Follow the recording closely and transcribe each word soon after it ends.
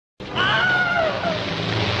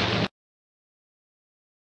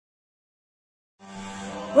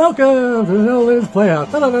Welcome to the NoLimit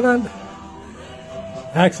Playhouse. Dun-dun-dun-dun.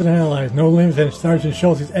 Accident analyzed. NoLimit and Sergeant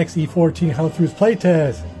Schultzie's EX-E-14 how-throughs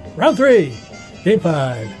playtest. Round 3. Game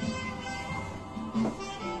 5.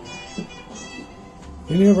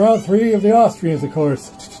 In round 3 of the Austrians, of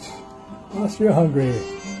course. Austria, Hungary.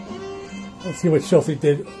 Let's see what Schultzie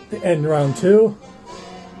did to end round 2.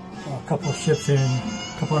 A couple of ships in,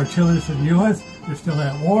 a couple of artillery from the U.S. They're still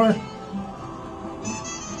at war.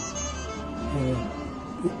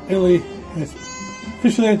 Italy has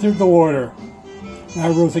officially entered the water. Now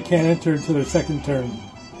rules they can't enter into their second turn.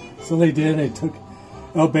 So they did. They took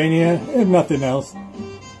Albania and nothing else.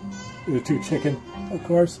 They were too chicken, of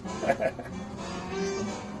course.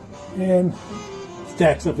 And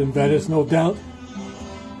stacks up in Venice, no doubt.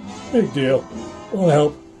 Big deal. Won't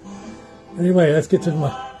help. Anyway, let's get to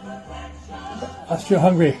my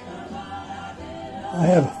Austria-Hungary. I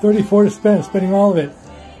have 34 to spend, spending all of it.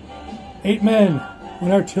 8 men,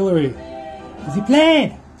 1 artillery. Is he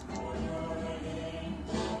playing?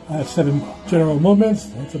 I have 7 general movements.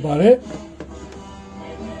 That's about it.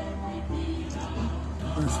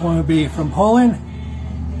 First one will be from Poland.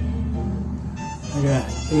 I got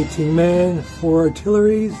 18 men, 4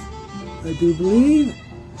 artilleries, I do believe.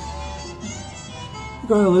 We're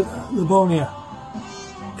going to Livonia.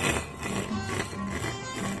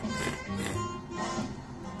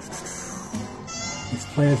 These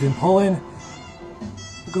plans in Poland.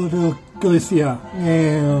 We'll go to Galicia.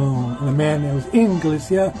 And the man that was in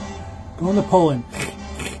Galicia going to Poland.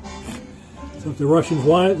 So if the Russians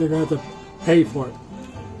want it, they're going to have to pay for it.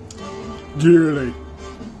 Dearly.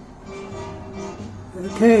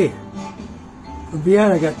 Okay. From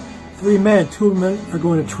Vienna, I got 3 men. 2 of them are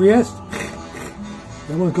going to Trieste.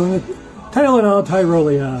 And one's going to Tylenol,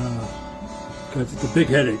 Tyrolia. Because it's a big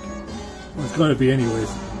headache. Well, it's going to be anyways.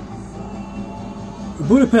 For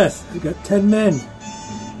Budapest, I got 10 men.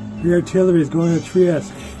 3 artillery is going to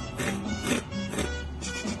Trieste.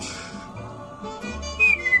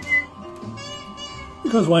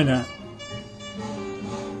 Because why not?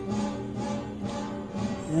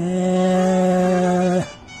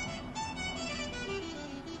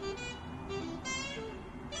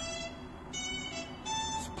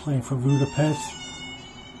 Playing for Budapest.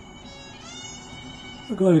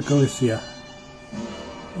 We're going to Galicia.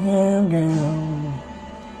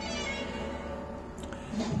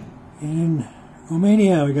 In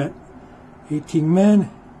Romania, we got 18 men,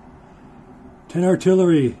 10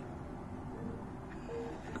 artillery.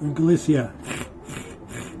 Going to Galicia.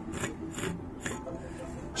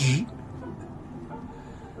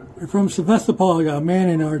 We're from Sevastopol, I got a man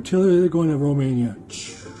in artillery, they're going to Romania.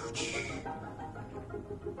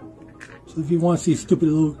 So if you want to see stupid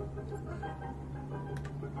little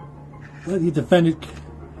defended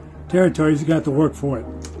territories, you got to work for it.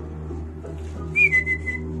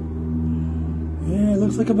 Yeah, it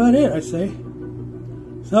looks like about it, I say.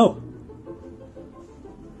 So,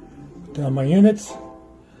 put down my units.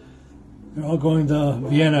 They're all going to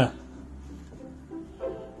Vienna.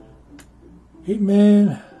 8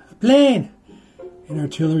 men, a plane, and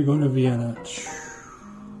artillery going to Vienna.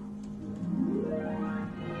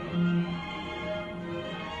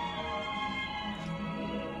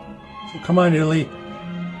 So come on, Italy.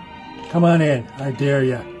 Come on in. I dare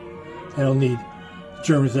ya. I don't need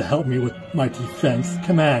Germans to help me with my defense.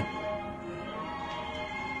 Come on.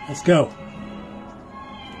 Let's go.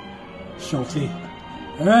 Schultzie.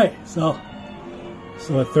 Alright, so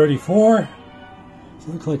at 34. So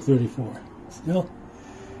it looks like 34. Still.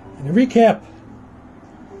 And a recap.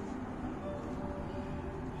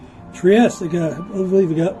 Trieste, I believe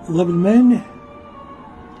we got 11 men.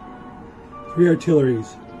 3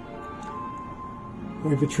 artilleries.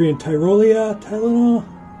 Infantry in Tyrolia, Tylenol,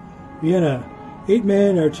 Vienna, 8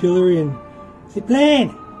 men, artillery, and the plane.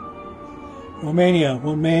 Romania,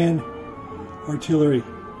 1 man, artillery.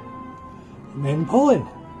 1 man in Poland.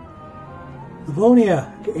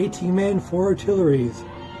 Livonia, 18 men, 4 artilleries.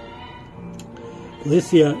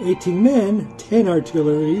 Galicia, 18 men, 10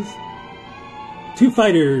 artilleries, 2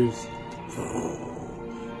 fighters.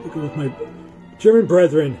 Looking with my German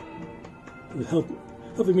brethren, with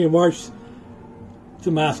helping me march to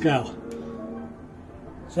Moscow.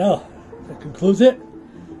 So that concludes it.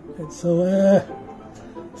 And so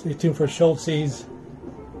stay tuned for Schultzie's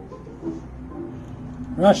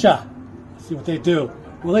Russia. Let's see what they do.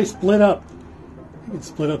 Will they split up? They can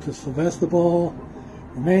split up to Sevastopol,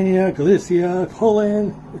 Romania, Galicia,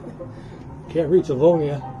 Poland. Can't reach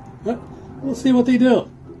Livonia. But we'll see what they do.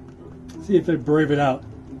 See if they brave it out.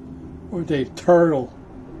 Or if they turtle.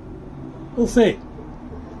 We'll see.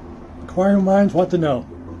 Inquiring minds want to know.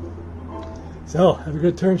 So, have a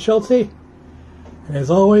good turn, Schultzie. And as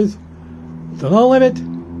always, the no limit,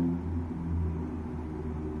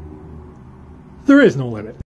 there is no limit.